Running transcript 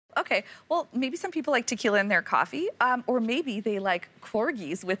Okay. Well, maybe some people like tequila in their coffee, or maybe they like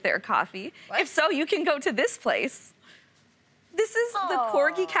corgis with their coffee. What? If so, you can go to this place. This is the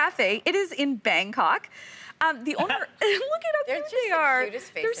Corgi Cafe. It is in Bangkok. The owner, look at how cute they are.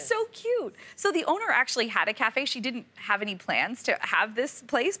 They're so cute. So the owner actually had a cafe. She didn't have any plans to have this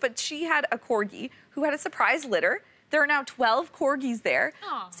place, but she had a corgi who had a surprise litter. There are now 12 corgis there.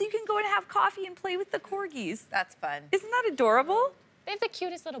 Aww. So you can go and have coffee and play with the corgis. That's fun. Isn't that adorable? They have the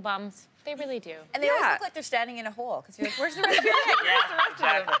cutest little bums. They really do. And they always look like they're standing in a hole, because you're like, where's the rest of them?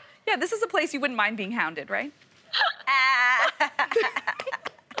 Exactly. Yeah, this is a place you wouldn't mind being hounded, right?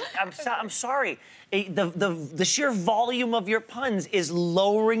 I'm sorry. The sheer volume of your puns is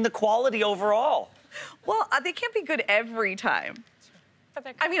lowering the quality overall. Well, they can't be good every time.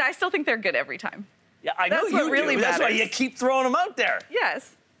 I mean, I still think they're good every time. Yeah, I know you really do. That's why you keep throwing them out there.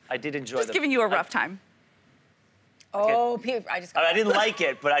 Yes. I did enjoy them. Just giving you a rough time. Oh, I didn't like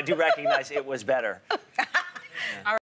it, but I do recognize it was better. Yeah.